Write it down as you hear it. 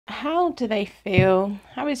how do they feel?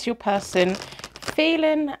 How is your person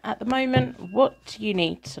feeling at the moment? What do you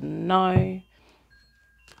need to know?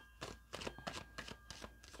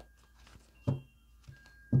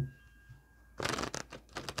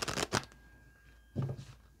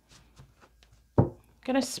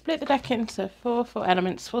 Going to split the deck into four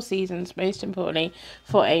elements, 4 seasons, most importantly,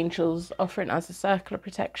 4 angels, offering us a circle of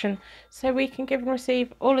protection so we can give and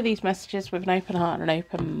receive all of these messages with an open heart and an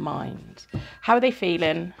open mind. How are they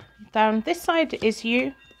feeling? Down this side is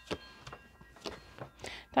you.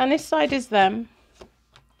 Down this side is them.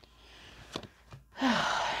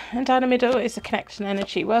 And down the middle is the connection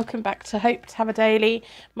energy. Welcome back to Hope to Have a Daily.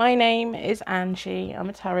 My name is Angie. I'm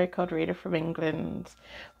a tarot card reader from England.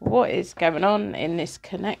 What is going on in this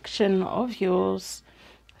connection of yours?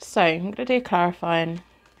 So I'm going to do clarifying.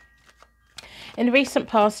 In the recent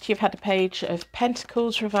past, you've had a page of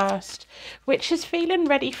Pentacles reversed, which is feeling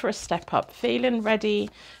ready for a step up, feeling ready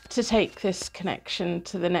to take this connection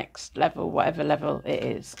to the next level, whatever level it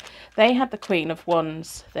is. They had the Queen of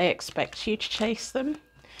Wands. They expect you to chase them.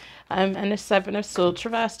 And the Seven of Swords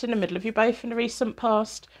reversed in the middle of you both in the recent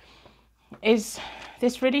past is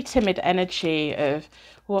this really timid energy of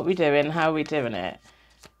what we're doing, how we're doing it.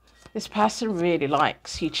 This person really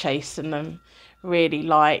likes you chasing them, really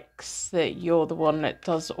likes that you're the one that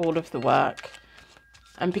does all of the work.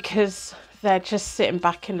 And because they're just sitting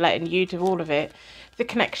back and letting you do all of it, the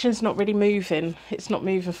connection's not really moving. It's not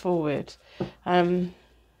moving forward.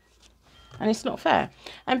 And it's not fair.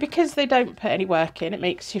 And because they don't put any work in, it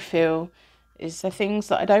makes you feel, is there things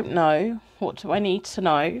that I don't know? What do I need to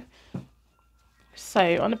know?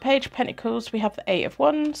 So on the page of Pentacles, we have the Eight of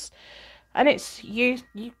Wands. And it's you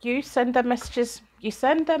send their messages. You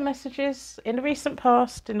send their messages in the recent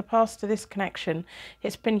past, in the past of this connection.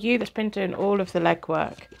 It's been you that's been doing all of the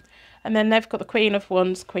legwork. And then they've got the Queen of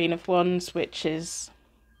Wands, which is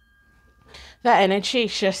that energy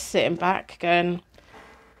just sitting back going,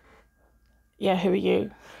 yeah, who are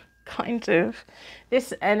you? Kind of.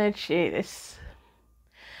 This energy,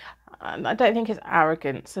 I don't think it's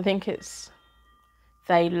arrogance. I think it's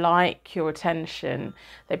they like your attention.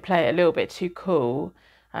 They play it a little bit too cool.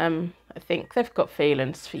 I think they've got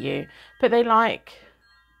feelings for you. But they like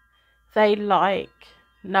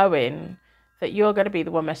knowing that you're going to be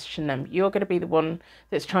the one messaging them. You're going to be the one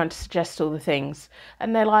that's trying to suggest all the things.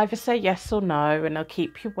 And they'll either say yes or no, and they'll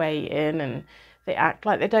keep you waiting, and they act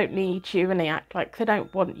like they don't need you, and they act like they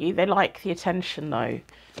don't want you. They like the attention, though.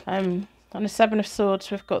 On the Seven of Swords,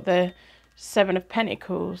 we've got the Seven of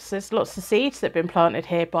Pentacles. There's lots of seeds that have been planted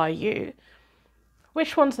here by you.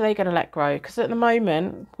 Which ones are they going to let grow? Because at the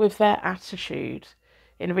moment, with their attitude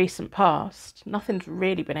in the recent past, nothing's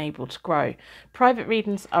really been able to grow. Private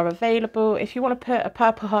readings are available. If you want to put a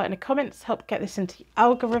purple heart in the comments, help get this into the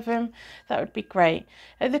algorithm, that would be great.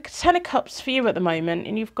 The Ten of Cups for you at the moment,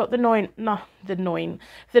 and you've got the Nine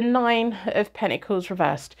of Pentacles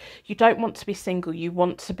reversed. You don't want to be single. You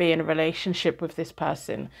want to be in a relationship with this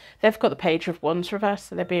person. They've got the Page of Wands reversed,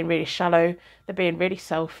 so they're being really shallow. They're being really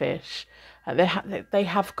selfish. They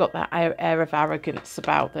have got that air of arrogance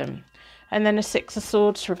about them. And then the Six of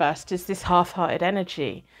Swords reversed is this half-hearted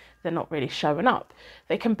energy. They're not really showing up.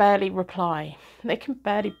 They can barely reply. They can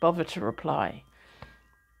barely bother to reply.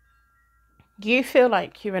 You feel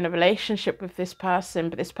like you're in a relationship with this person,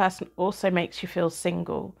 but this person also makes you feel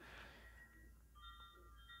single.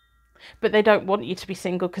 But they don't want you to be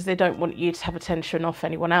single because they don't want you to have attention off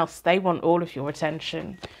anyone else. They want all of your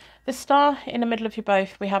attention. The Star in the middle of you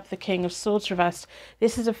both, we have the King of Swords reversed.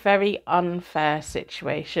 This is a very unfair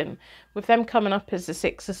situation. With them coming up as the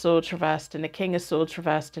Six of Swords reversed and the King of Swords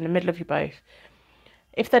reversed in the middle of you both.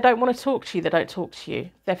 If they don't want to talk to you, they don't talk to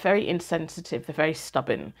you. They're very insensitive. They're very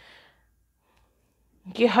stubborn.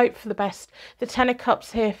 You hope for the best. The Ten of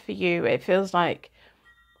Cups here for you, it feels like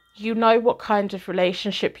you know what kind of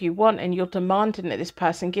relationship you want and you're demanding that this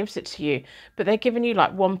person gives it to you, but they're giving you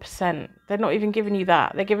like 1%. They're not even giving you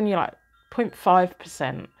that. They're giving you like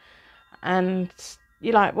 0.5%. And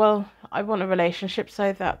you're like, well, I want a relationship,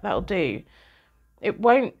 so that'll do. It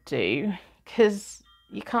won't do because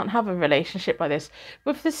you can't have a relationship like this.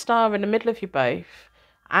 With the Star in the middle of you both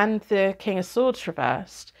and the King of Swords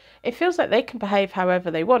reversed, it feels like they can behave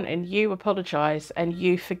however they want and you apologise and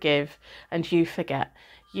you forgive and you forget.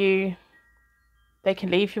 They can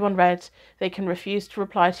leave you on red, they can refuse to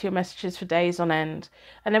reply to your messages for days on end,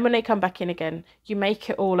 and then when they come back in again, you make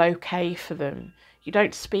it all okay for them. You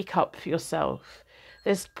don't speak up for yourself.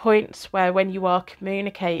 There's points where when you are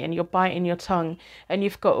communicating, you're biting your tongue, and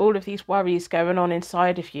you've got all of these worries going on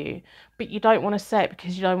inside of you, but you don't want to say it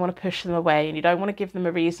because you don't want to push them away, and you don't want to give them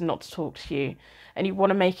a reason not to talk to you, and you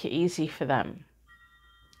want to make it easy for them.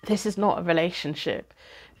 This is not a relationship.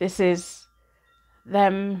 This is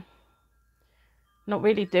them not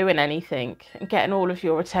really doing anything and getting all of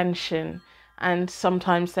your attention. And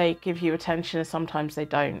sometimes they give you attention and sometimes they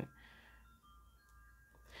don't.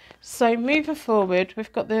 So moving forward,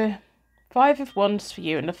 we've got the Five of Wands for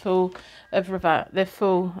you and the Fool of the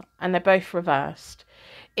Fool, and they're both reversed.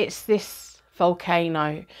 It's this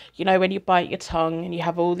volcano, you know, when you bite your tongue and you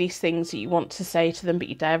have all these things that you want to say to them but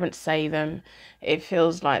you daren't say them. It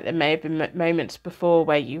feels like there may have been moments before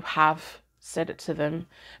where you have said it to them,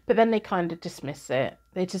 but then they kind of dismiss it.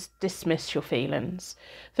 They just dismiss your feelings.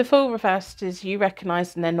 The Fool reversed is you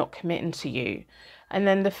recognise and they're not committing to you. And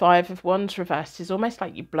then the Five of Wands reversed is almost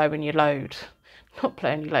like you blowing your load. Not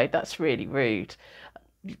blowing your load, that's really rude.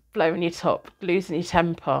 Blowing your top, losing your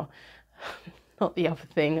temper. Not the other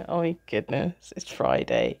thing. Oh my goodness, it's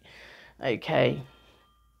Friday. Okay,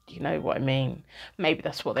 you know what I mean. Maybe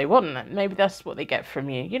that's what they want. Maybe that's what they get from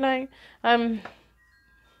you, you know.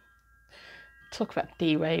 Talk about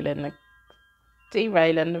derailing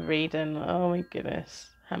the reading. Oh my goodness,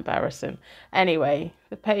 how embarrassing. Anyway,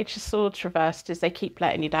 the Page of Swords reversed is they keep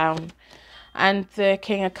letting you down. And the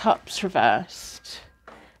King of Cups reversed,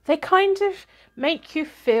 they kind of make you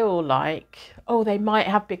feel like, oh, they might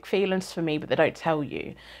have big feelings for me, but they don't tell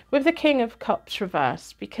you. With the King of Cups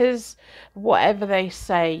reversed, because whatever they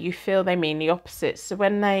say, you feel they mean the opposite. So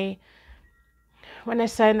when they're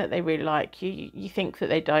saying that they really like you, you think that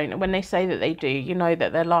they don't. And when they say that they do, you know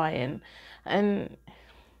that they're lying. And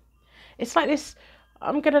it's like this,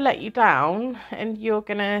 I'm going to let you down and you're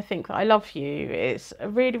going to think that I love you. It's a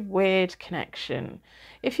really weird connection.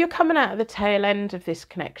 If you're coming out of the tail end of this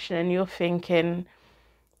connection and you're thinking,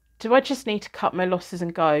 do I just need to cut my losses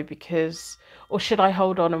and go because, or should I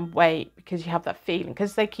hold on and wait because you have that feeling?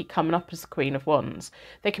 Because they keep coming up as the Queen of Wands.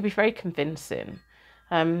 They can be very convincing.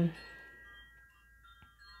 But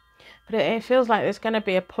it feels like there's going to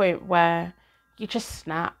be a point where you just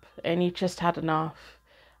snap and you just had enough.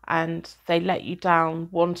 And they let you down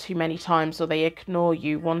one too many times, or they ignore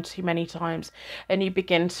you one too many times, and you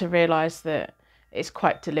begin to realise that it's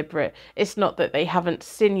quite deliberate. It's not that they haven't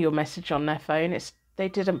seen your message on their phone, it's they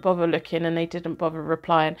didn't bother looking and they didn't bother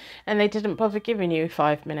replying and they didn't bother giving you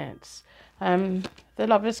 5 minutes. The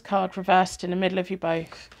Lovers card reversed in the middle of you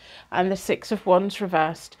both, and the Six of Wands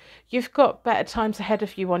reversed. You've got better times ahead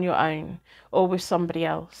of you on your own or with somebody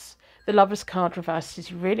else. The Lovers card reversed is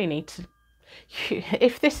you really need to,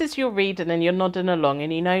 if this is your reading and you're nodding along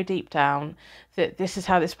and you know deep down that this is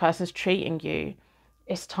how this person's treating you,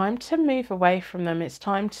 it's time to move away from them. It's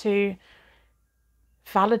time to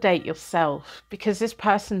validate yourself, because this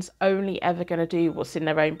person's only ever going to do what's in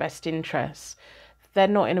their own best interests. They're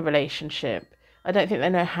not in a relationship. I don't think they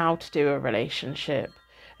know how to do a relationship,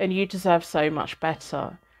 and you deserve so much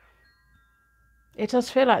better. It does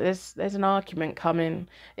feel like there's an argument coming.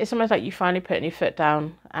 It's almost like you finally putting your foot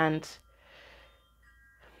down and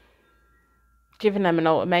giving them an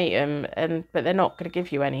ultimatum, but they're not going to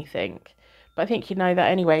give you anything. But I think you know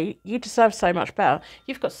that anyway. You deserve so much better.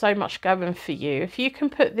 You've got so much going for you. If you can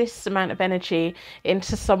put this amount of energy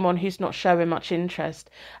into someone who's not showing much interest,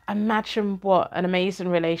 imagine what an amazing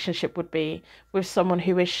relationship would be with someone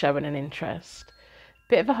who is showing an interest.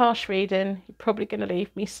 Bit of a harsh reading. You're probably going to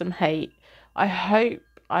leave me some hate. I hope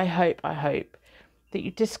that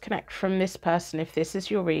you disconnect from this person if this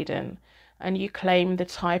is your reading, and you claim the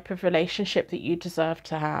type of relationship that you deserve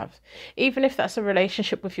to have. Even if that's a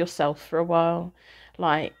relationship with yourself for a while.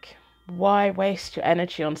 Like, why waste your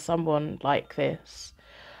energy on someone like this?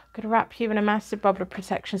 I'm going to wrap you in a massive bubble of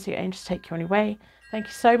protection so your angels take you on your way. Thank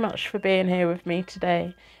you so much for being here with me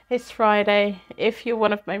today. It's Friday. If you're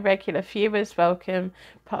one of my regular viewers, welcome.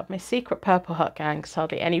 Part of my secret Purple Heart gang, because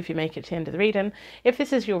hardly any of you make it to the end of the reading. If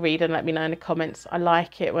this is your reading, let me know in the comments. I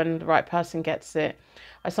like it when the right person gets it.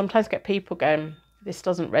 I sometimes get people going, this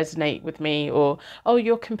doesn't resonate with me, or, oh,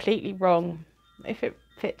 you're completely wrong. If it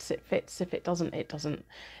fits, it fits. If it doesn't, it doesn't.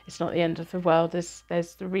 It's not the end of the world. There's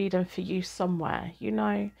the reading for you somewhere, you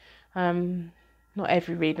know. Not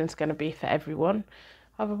every reading's going to be for everyone.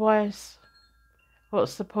 Otherwise,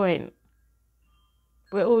 what's the point?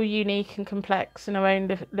 We're all unique and complex in our own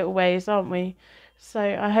little ways, aren't we? So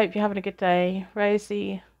I hope you're having a good day.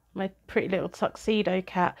 Rosie, my pretty little tuxedo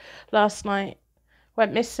cat, last night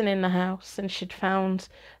went missing in the house, and she'd found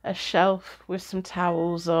a shelf with some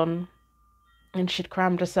towels on, and she'd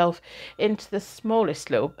crammed herself into the smallest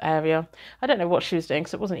little area. I don't know what she was doing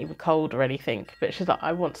because it wasn't even cold or anything, but she's like,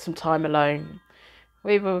 I want some time alone.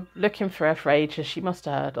 We were looking for her for ages. She must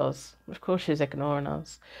have heard us. Of course she was ignoring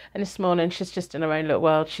us. And this morning she's just in her own little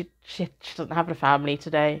world. She doesn't have a family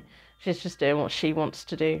today. She's just doing what she wants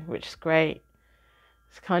to do, which is great.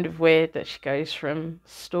 It's kind of weird that she goes from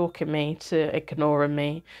stalking me to ignoring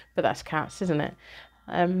me, but that's cats, isn't it?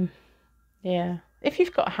 Yeah. If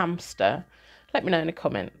you've got a hamster, let me know in the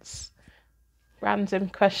comments. Random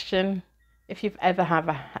question. If you've ever had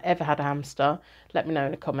a hamster, let me know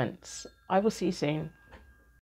in the comments. I will see you soon.